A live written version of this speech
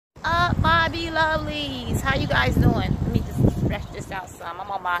guys, how you guys doing? Let me just stretch this out some. I'm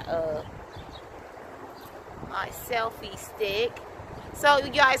on my my selfie stick. So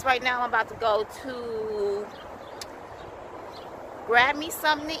you guys, right now I'm about to go to grab me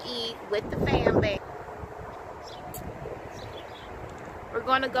something to eat with the family. We're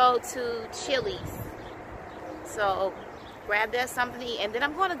gonna go to Chili's. So grab that something to eat, and then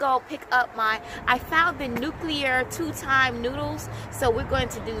I'm going to go pick up I found the nuclear 2-time noodles, so we're going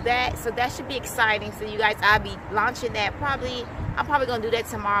to do that. So that should be exciting. So you guys, I'll be launching that I'm probably going to do that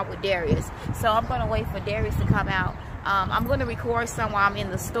tomorrow with Darius. So I'm going to wait for Darius to come out. I'm going to record some while I'm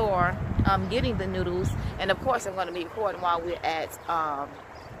in the store getting the noodles, and of course I'm going to be recording while we're at what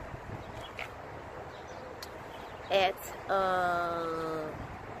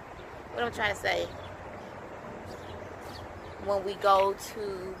am I trying to say? When we go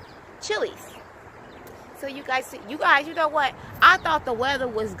to Chili's. So you guys, you know what? I thought the weather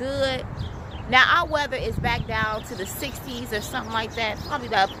was good. Now our weather is back down to the 60s or something like that. Probably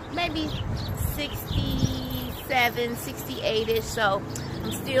maybe 67, 68-ish. So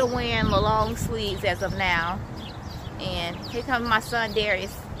I'm still wearing the long sleeves as of now. And here comes my son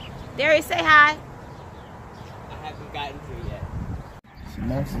Darius. Darius, say hi. I haven't gotten to it yet.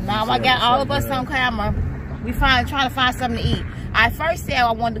 Now I got all of us on camera. We trying to find something to eat. I first said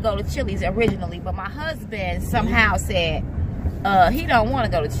I wanted to go to Chili's originally, but my husband somehow said he don't want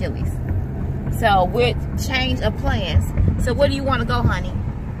to go to Chili's. So we're change of plans. So where do you want to go, honey? I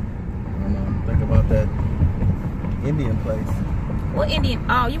don't know. Think about that Indian place. What Indian?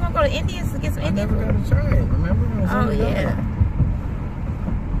 Oh, you want to go to Indian's to get some Indian food? I never got to try it. Remember? Oh yeah.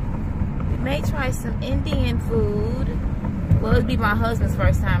 We may try some Indian food. Well, it'll be my husband's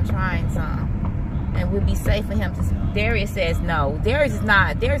first time trying some. And we'll be safe for him to. Darius says no. Darius is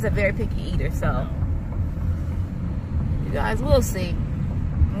not. Darius is a very picky eater, so you guys, we'll see.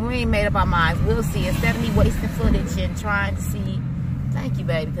 We ain't made up our minds. We'll see. Instead of me wasting footage and trying to see. Thank you,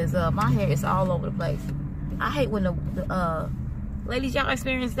 baby, because my hair is all over the place. I hate when the ladies, y'all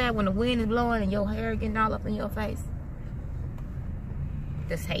experience that when the wind is blowing and your hair getting all up in your face.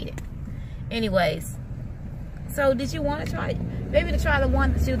 Just hate it. Anyways, so did you want to try it? Maybe to try the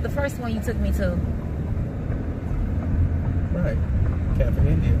one the first one you took me to. Right. Cafe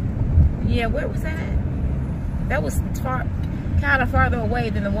India. Yeah, where was that at? That was kind of farther away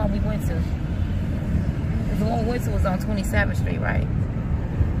than the one we went to. The one we went to was on 27th Street, right?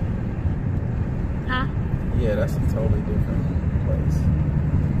 Huh? Yeah, that's a totally different place.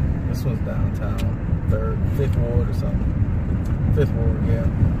 This one's downtown, 5th Ward or something. 5th Ward, yeah.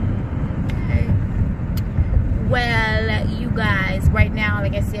 Okay. Well, you guys, right now,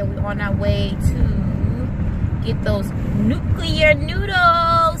 like I said, we're on our way to get those nuclear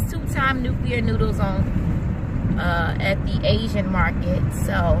noodles, 2-time nuclear noodles on at the Asian market.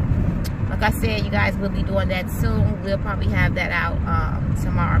 So, like I said, you guys, will be doing that soon. We'll probably have that out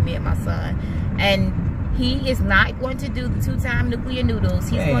tomorrow, me and my son. And he is not going to do the 2-time nuclear noodles.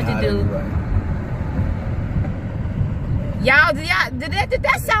 He's going to do. Y'all, did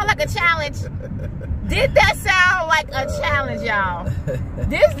that sound like a challenge? Did that sound like a challenge, y'all?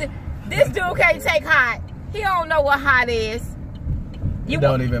 This dude can't take hot. He don't know what hot is. It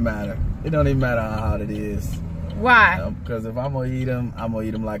don't even matter. It don't even matter how hot it is. Why? Because if I'm gonna eat them, I'm gonna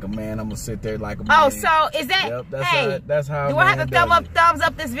eat them like a man. I'm gonna sit there like a man. Oh, so is that? Yep, that's how. Do I have to thumbs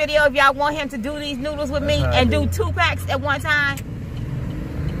up this video if y'all want him to do these noodles with me and do 2 packs at one time?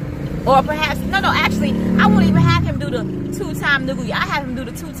 Or perhaps no. Actually, I won't even have him do the 2-time nuclear. I have him do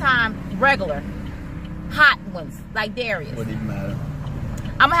the 2-time regular, hot ones like Darius. Wouldn't even matter.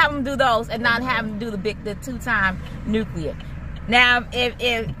 I'm gonna have him do those and not have him do the 2-time nuclear. Now,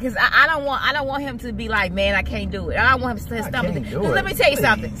 because I don't want him to be like, man, I can't do it. I don't want his stomach. Let me tell you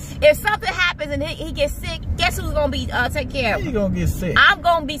something. If something happens and he gets sick, guess who's gonna be taking care of him? You gonna get sick? I'm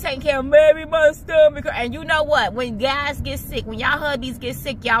gonna be taking care of maybe my stomach. And you know what? When guys get sick, when y'all hubbies get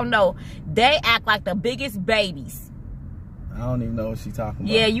sick, y'all know they act like the biggest babies. I don't even know what she's talking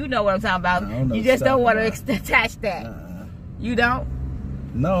about. Yeah, you know what I'm talking about. You just don't want to attach that. You don't?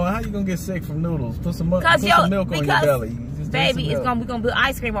 No, how you gonna get sick from noodles? Put some milk on your belly. Baby, we're gonna put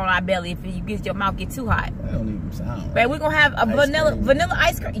ice cream on our belly if your mouth get too hot. That don't even sound. Baby, we're gonna have a vanilla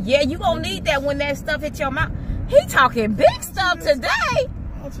ice cream. Yeah, you gonna need that when that stuff hits your mouth. He talking big stuff today.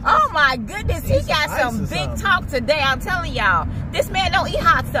 Oh my goodness, he got some big talk today. I'm telling y'all, this man don't eat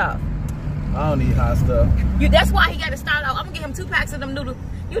hot stuff. I don't eat hot stuff. That's why he got to start off. I'm gonna get him 2 packs of them noodles.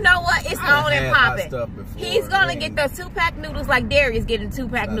 You know what? It's on and popping. He's gonna get the 2-pack noodles like Darius getting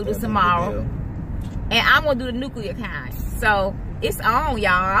 2-pack noodles tomorrow. And I'm gonna do the nuclear kind. So it's on,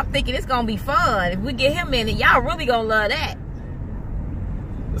 y'all. I'm thinking it's gonna be fun. If we get him in it, y'all really gonna love that.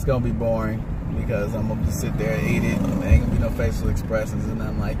 It's gonna be boring because I'm gonna just sit there and eat it. And there ain't gonna be no facial expressions and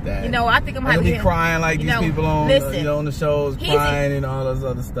nothing like that. You know, I think I'm gonna be crying like these people on, on the shows, crying and all this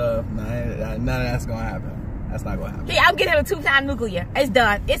other stuff. None of that's gonna happen. That's not gonna happen. Yeah, I'm getting him a 2-time nuclear. It's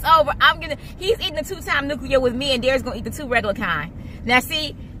done. It's over. He's eating the 2-time nuclear with me, and Darius gonna eat the 2 regular kind. Now,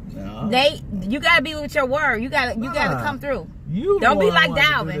 see, Nate, you gotta be with your word. You gotta come through. Don't be like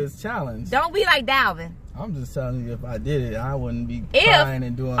Dalvin. This challenge. Don't be like Dalvin. I'm just telling you, if I did it, I wouldn't be crying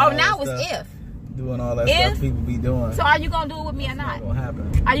and doing all that stuff. Oh, now it's if. Doing all that stuff people be doing. So are you gonna do it with me or not? It's not gonna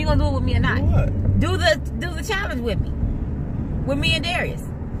happen. Are you gonna do it with me or not? Do what? Do the challenge with me. With me and Darius.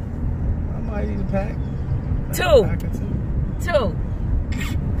 I might eat a pack. 2.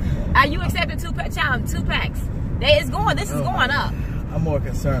 Are you accepting 2-pack challenge? 2 packs. This is going up. I'm more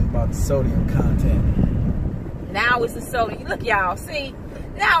concerned about the sodium content. Now it's the sodium. Look, y'all. See?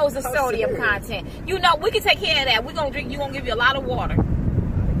 Now it's the sodium content. You know, we can take care of that. We're gonna drink. You're gonna give you a lot of water.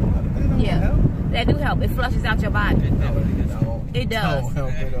 Yeah, that do help. It flushes out your body. It does. Don't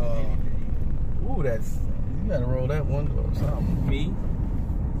help at all. Ooh, you gotta roll that one or something. Me?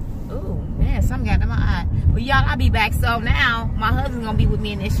 Ooh, man, something got in my eye. But y'all, I'll be back. So now my husband's gonna be with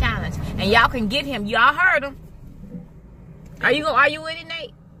me in this challenge, and y'all can get him. Y'all heard him. Are you in it,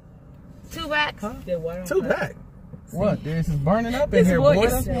 Nate? 2 packs? Huh? 2 packs. What? This is burning up in here, boy.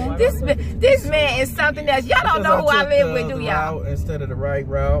 This man is something else. Y'all don't know who I live with, do y'all? Instead of the right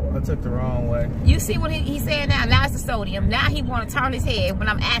route, I took the wrong way. You see what he's saying now? Now it's the sodium. Now he want to turn his head when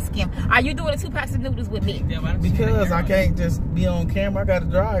I'm asking him, are you doing the 2 packs of noodles with me? Because I can't just be on camera. I got to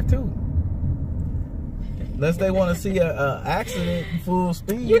drive, too. Unless they want to see a accident full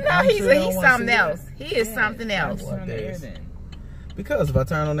speed. You know he's something else. He is something else. Because if I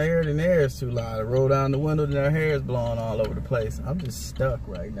turn on the air, then the air is too loud. I roll down the window, then our hair is blowing all over the place. I'm just stuck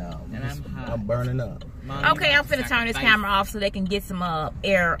right now. I'm burning up. Okay, I'm finna turn this camera off so they can get some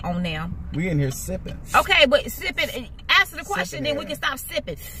air on them. We in here sipping. Okay, but sipping. Answer the question, then we can stop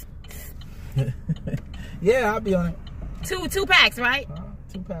sipping. Yeah, I'll be on it. 2 packs, right?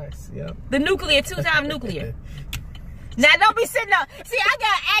 2 packs. Yep. The nuclear, 2-time nuclear. Now don't be sitting up. See, I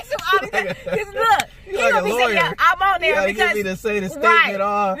gotta ask him all the time. Cause look, he's like a lawyer. I'm on there because get me to say the statement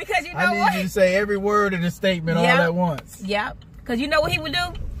all. Because you know I need you to say every word of the statement all at once. Yep. Cause you know what he would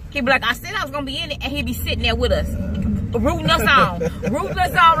do? He'd be like, I said I was gonna be in it, and he'd be sitting there with us, rooting us on,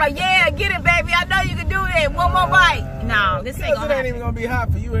 like, yeah, get it, baby. I know you can do it. One more bite. No, this ain't gonna happen. It ain't even gonna be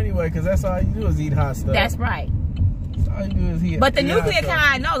hot for you anyway, cause that's all you do is eat hot stuff. That's right. All you do is eat. But the nuclear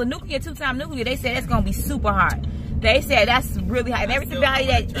kind, no, the nuclear 2-time nuclear, they said it's gonna be super hot. They said that's really hot. And everybody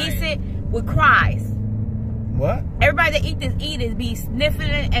that eats it would cries. What? Everybody that eat it be sniffing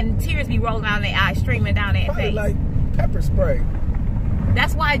it, and tears be rolling down their eyes, streaming down their face. Like pepper spray.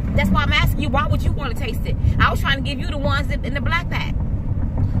 That's why I'm asking you, why would you want to taste it? I was trying to give you the ones in the black pack.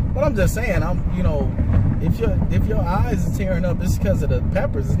 But I'm just saying, if your eyes is tearing up, it's because of the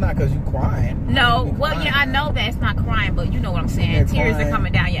peppers. It's not because you crying. No, well, yeah, I know that it's not crying, but you know what I'm saying. Tears are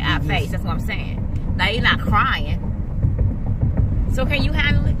coming down your face. That's what I'm saying. Now you're not crying. So can you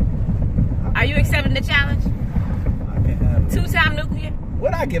handle it? Are you accepting the challenge? I can handle it. 2-time nuclear?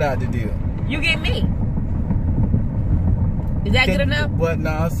 What I get out the deal? You get me. Is that good enough? But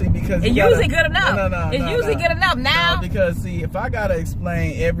no, see, because it's usually good enough. No, it's usually good enough now. No, because see, if I gotta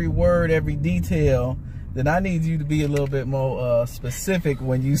explain every word, every detail, then I need you to be a little bit more specific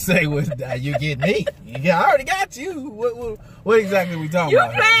when you say you get me. I already got you. What exactly are we talking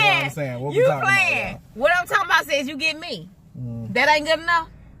about? You playing. What I'm saying. What you playing. What I'm talking about says you get me. That ain't good enough?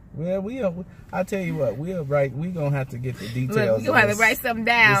 Well, I tell you what, we gonna have to get the details. Look, we gonna have to write something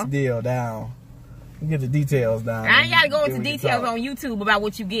down. This deal down. We get the details down. I ain't gotta go into details on YouTube about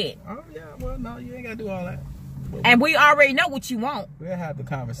what you get. Oh yeah, well no, you ain't gotta do all that. And we already know what you want. We'll have the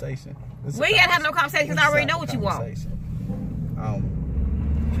conversation. We ain't gotta have no conversation because I already know what you want.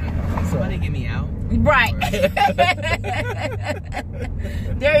 Somebody get me out. Right.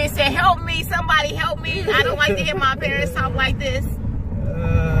 Darius said, help me, somebody help me. I don't like to hear my parents talk like this.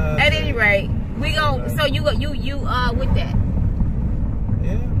 At any rate, we go. So you with that?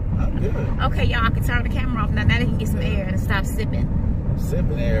 Yeah, I'm good. Okay, y'all, I can turn the camera off now. Now they can get some air and stop sipping. I'm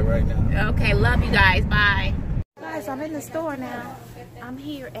sipping air right now. Okay, love you guys. Bye. Guys, I'm in the store now. I'm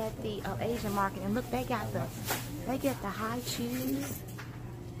here at the Asian market, and look, they get the high cheese.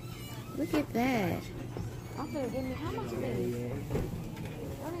 Look at that. I'm gonna give me how much it is.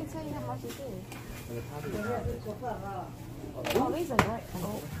 Let me tell you how much it is. Oh, these are great.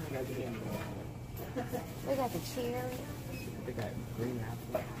 Oh. They got the cherry. They got green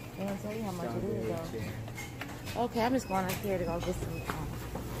apple. They don't tell you how much it is though. Okay, I'm just going up here to go get some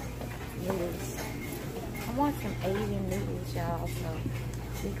noodles. I want some Asian noodles, y'all.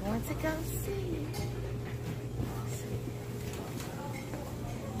 So We're going to go see.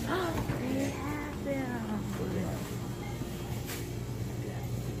 Oh, they have them.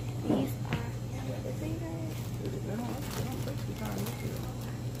 These are.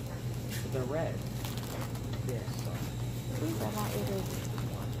 They're red. Yes. These are not either.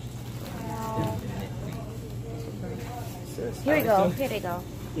 Here we go. Here they go.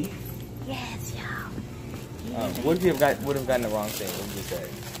 Yes, y'all. What if you would have gotten the wrong thing? What would you say?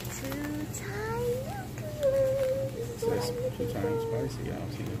 Two times spicy. I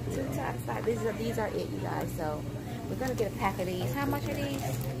don't see the Two times spicy. These are it, you guys. So we're gonna get a pack of these. How much are these?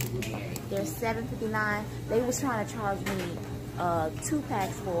 They're $7.59. They was trying to charge me 2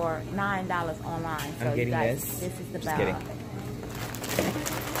 packs for $9 online. So I'm getting you guys, this. is the Just bell. kidding.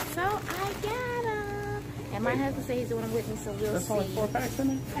 So I got them. And my husband said he's doing them with me, so we'll That's see. only 4 packs in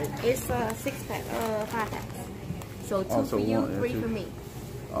there? It's 6 pack, 5 packs. So 2 Oh, so for you, 1 and 3 2. for me.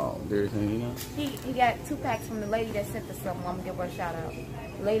 Oh, there's anything else? He got 2 packs from the lady that sent us something. I'm gonna give her a shout out.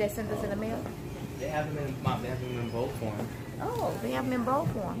 The lady that sent us in the mail. They have them in Mom. They have them in both form. Oh, they have them in both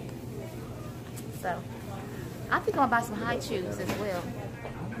form. So I think I'm gonna buy some high chews as well.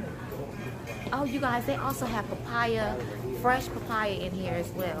 Oh, you guys, they also have papaya, fresh papaya in here as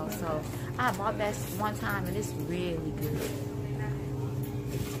well. So I bought that one time and it's really good.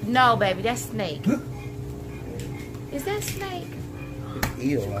 No, baby, that's snake. Is that snake? It's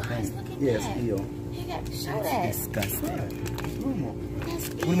eel, I Guys, think. look at Yeah, that. it's eel. You got to show that. Disgusting. That's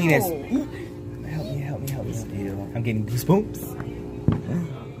What do you mean it's... eel. Help me. It's eel. I'm getting goosebumps.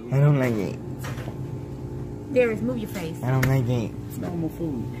 I don't like it. Darius, move your face. I don't like it. It's normal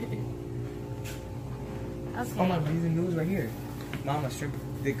food. Okay. Oh my, these are noodles right here. Mama, shrimp,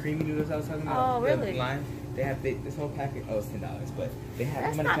 the creamy noodles I was talking about. Oh, really? The lime. They have this whole packet. Oh, it's $10, but they have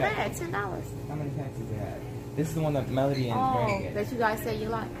That's how many not packs? bad. $10. How many packs do they have? This is the one that Melody and Brandon Oh, get. that you guys say you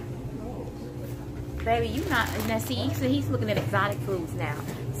like. Baby, you not. Now, see, he's looking at exotic foods now.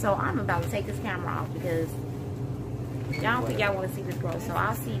 So I'm about to take this camera off because y'all don't think y'all want to see this grow. So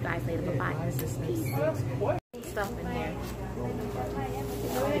I'll see you guys later. Bye. Peace. Stuff in there. All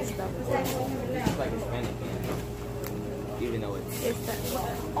this stuff is in there. It's like Hispanic, even though it's...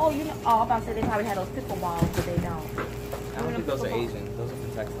 Oh, you know. Oh, I'm about to say they probably had those pickle balls, but they don't. I don't think those are Asian. Those are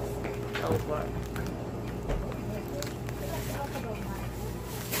from Texas. Those were.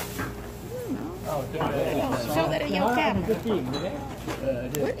 Show that in your camera.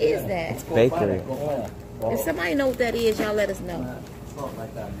 What is that? Bakery. If somebody knows what that is, y'all let us know.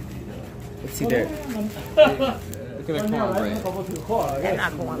 Let's see there. Look at the cornbread. That's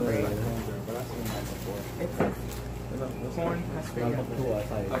not cornbread. Corn?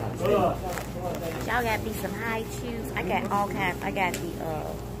 Y'all got me some high chews. I got all kinds. I got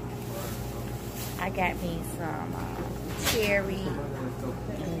me some cherry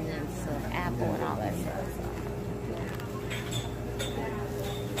and some apple and all that stuff.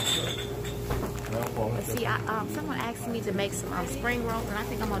 But see, someone asked me to make some spring rolls, and I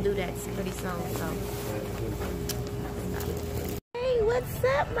think I'm gonna do that pretty soon. So, hey, what's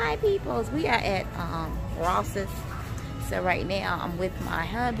up, my peoples? We are at Ross's. So right now, I'm with my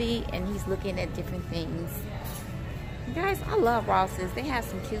hubby, and he's looking at different things. Guys, I love Ross's. They have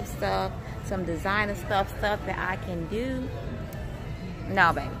some cute stuff, some designer stuff that I can do.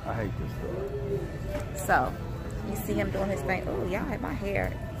 No, baby. I hate this stuff. So, you see him doing his thing. Oh, y'all have my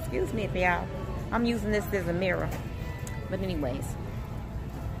hair. Excuse me if y'all. I'm using this as a mirror. But anyways.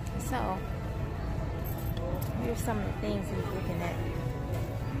 So, here's some of the things he's looking at.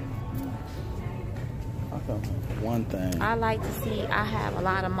 One thing. I like to see, I have a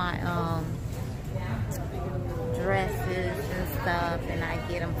lot of my dresses and stuff, and I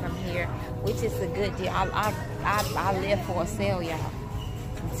get them from here, which is a good deal. I live for a sale, y'all.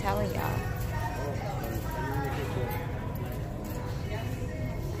 I'm telling y'all.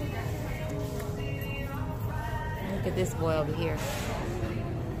 Look at this boy over here.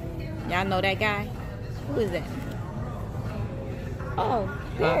 Y'all know that guy? Who is that? Oh,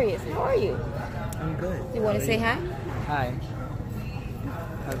 Darius, how are you? I'm good. You want to say hi? Hi.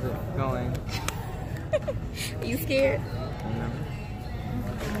 How's it going? Are you scared?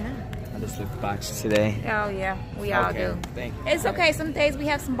 I just looked botched today. Oh yeah, we all do. Thank you. It's okay. Some days we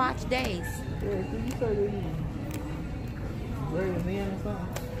have some botched days.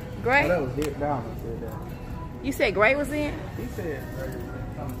 Gray? Oh, that was Dick Brown. You said Gray was in? He said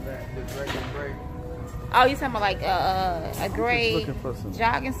comes back. The break. Oh, you talking about like a gray looking for some-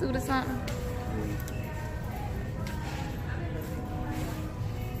 jogging suit or something?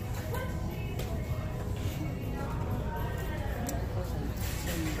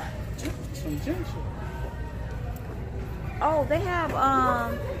 Some ginger. Oh, they have,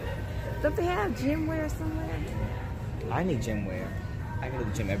 don't they have gym wear somewhere? I need gym wear. I go to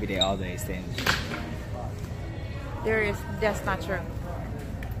the gym every day, all day, stay in the gym. That's not true.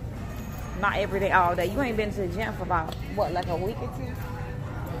 Not every day, all day. You ain't been to the gym for about, what, like a week or two?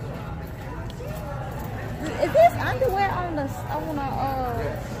 Is this underwear on the,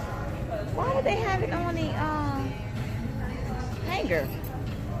 why would they have it on the, hanger?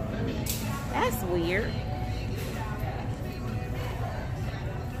 That's weird.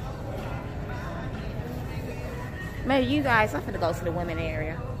 Maybe you guys, I'm gonna go to the women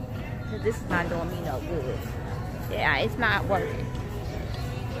area. Cause this is not doing me no good. Yeah, it's not working.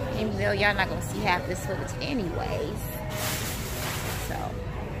 Even though y'all not gonna see half this footage anyways. So,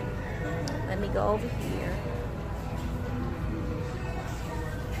 let me go over here.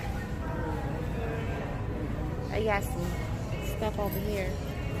 I got some stuff over here.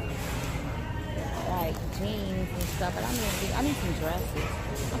 Like jeans and stuff, but I need some dresses.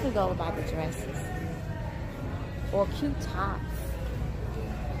 I could go about the dresses. Or cute tops.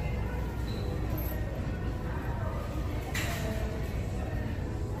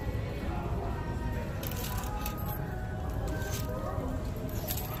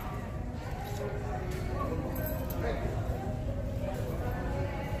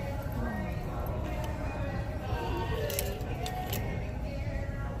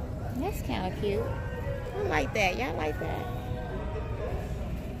 That's kind of cute. I like that. Y'all like that?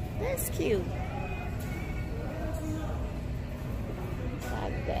 That's cute.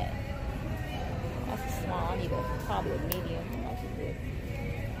 Like that. That's a small. I need probably a medium. How much is it?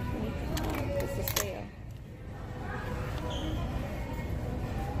 It's a sale.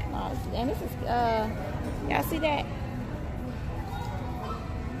 And this is y'all see that?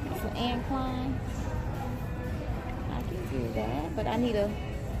 It's an incline. I can do that, but I need a.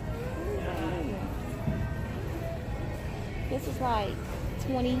 This is like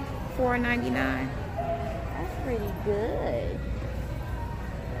 $24.99. That's pretty good.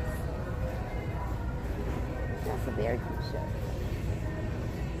 That's a very cute shirt.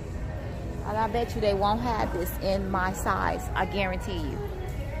 And I bet you they won't have this in my size. I guarantee you.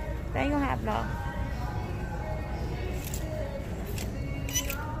 They ain't gonna have no.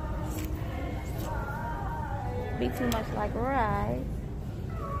 Be too much like right.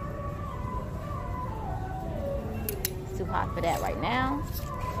 It's too hot for that right now.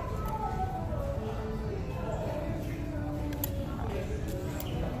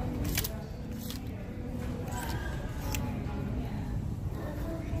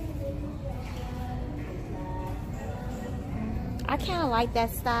 I kind of like that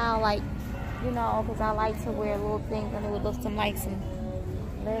style, like, you know, because I like to wear little things and it would look like some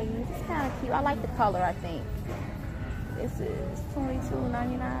leggings. It's kind of cute. I like the color, I think. This is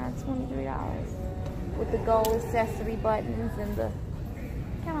 $22.99, $23 with the gold accessory buttons and the,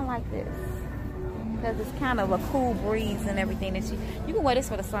 kind of like this. Because it's kind of a cool breeze and everything that you can wear this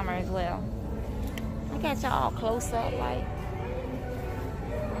for the summer as well. I got y'all all close up, like.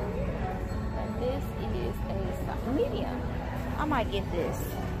 And this is a medium. I might get this.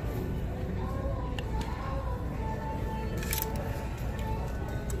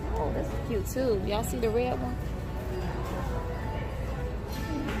 Oh, this is cute too. Y'all see the red one?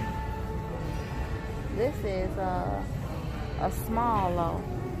 This is a small though.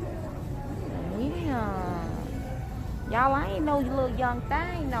 Medium. Y'all, I ain't no little young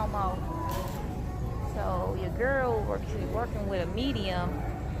thing no more. So your girl working with a medium.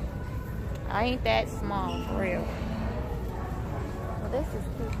 I ain't that small for real. This is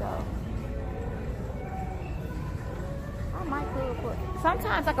cute though. I might pull.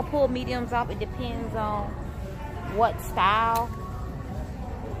 Sometimes I can pull mediums off. It depends on what style.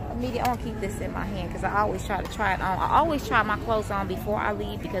 A medium. I want to keep this in my hand because I always try to try it on. I always try my clothes on before I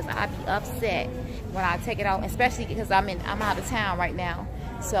leave because I be upset when I take it off, especially because I'm out of town right now.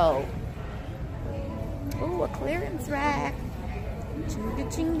 So, ooh, a clearance rack. Chingy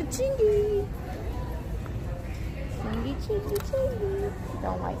chingy chingy. Chingy, chingy, chingy.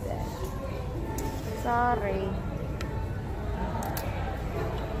 Don't like that. Sorry.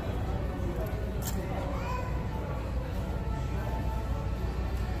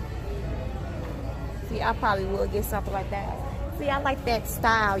 See, I probably will get something like that. See, I like that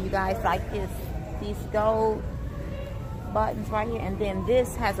style, you guys. Like these gold buttons right here. And then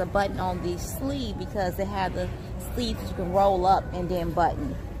this has a button on the sleeve because it has the sleeves you can roll up and then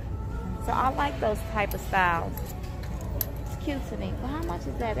button. So I like those type of styles. Cute to me. But how much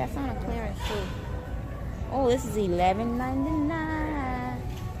is that? That's on a clearance too. Oh, this is $11.99.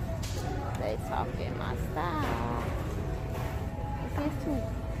 They talking my style.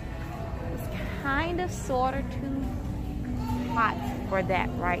 It's kind of sorta too hot for that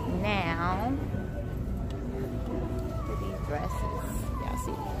right now. Look at these dresses. Y'all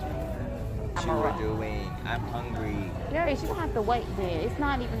see these? What you were doing? I'm hungry. Darius, you don't have to wait then. It's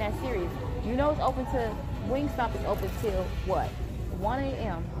not even that serious. You know it's open to, Wingstop is open till what? 1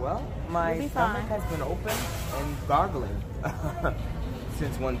 a.m. Well, my stomach has been open and gargling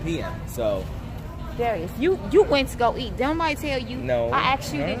since 1 p.m. So, Darius, you went to go eat. Did nobody tell you? No. I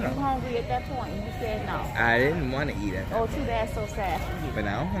asked you, did you hungry at that point? And you said no. I didn't want to eat it. Oh, too bad, so sad for you. But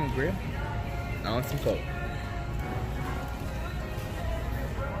now I'm hungry. I want some Coke.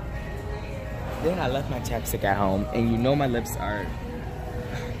 Then I left my chapstick at home, and you know my lips are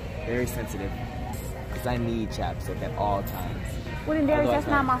very sensitive. Because I need chapstick at all times. Well then, Darius, that's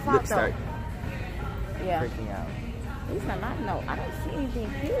not my fault though. Yeah. Freaking out. These are not, no, I don't see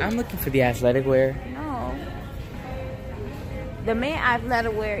anything cute. I'm looking for the athletic wear. No. The man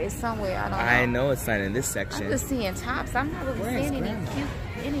athletic wear is somewhere, I don't know. I know it's not in this section. I'm just seeing tops. I'm not really seeing any cute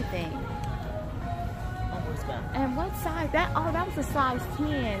anything. And what size? That was a size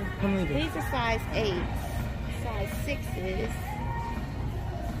 10. These are size 8. Size 6s.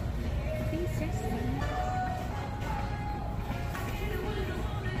 These are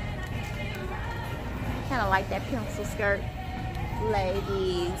kind of like that pencil skirt.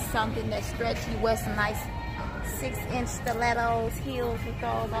 Ladies, something that's stretchy with some nice 6-inch stilettos, heels with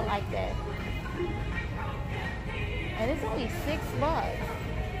those. I like that. And it's only $6.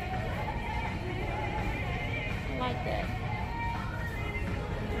 Like that.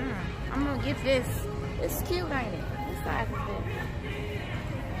 I'm gonna get this. It's cute, ain't it? What size is this?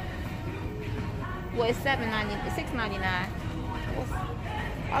 Well, it's $7.90. It's $6.99.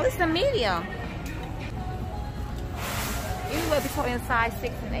 Oh, it's a medium. Anywhere between size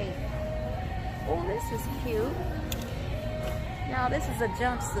 6 and 8. Oh, this is cute. Now this is a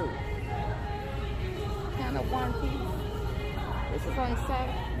jumpsuit. Kind of one piece. This is only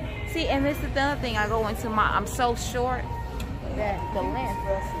 7. See, and this is the other thing I go into I'm so short that the length,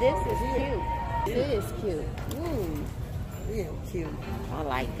 this is cute. It is cute. Ooh. Real cute. I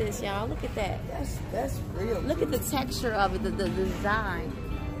like this, y'all. Look at that. That's real Look cute. at the texture of it, the design.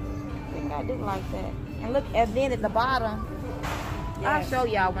 I think I do like that. And look, and then at the bottom, I'll show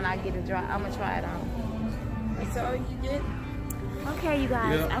y'all when I get it dry. I'm gonna try it on. That's all you get? Okay, you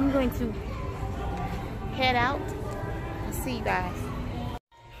guys, I'm going to head out. I'll see you guys.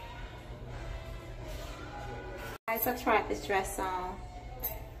 Guys, I tried this dress on.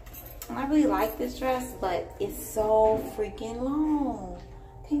 And I really like this dress, but it's so freaking long.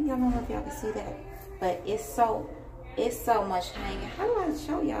 I don't know if y'all can see that, but it's so much hanging. How do I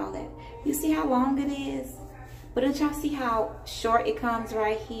show y'all that? You see how long it is? But don't y'all see how short it comes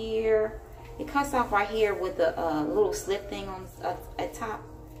right here? It cuts off right here with the little slip thing on at top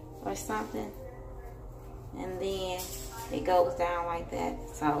or something, and then it goes down like that.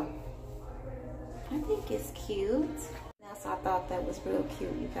 So I think it's cute. So I thought that was real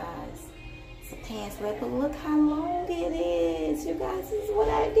cute, you guys. It's a pants leg, but look how long it is. You guys, this is what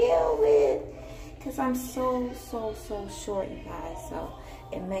I deal with. Because I'm so short, you guys. So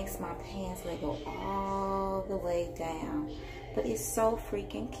it makes my pants leg go all the way down. But it's so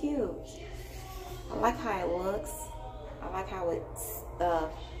freaking cute. I like how it looks. I like how it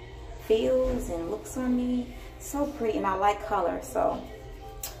feels and looks on me. So pretty, and I like color, so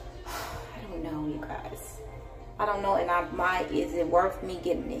I don't know, you guys. I don't know, and is it worth me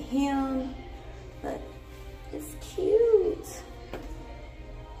getting to him? But it's cute. It's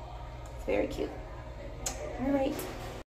very cute. All right.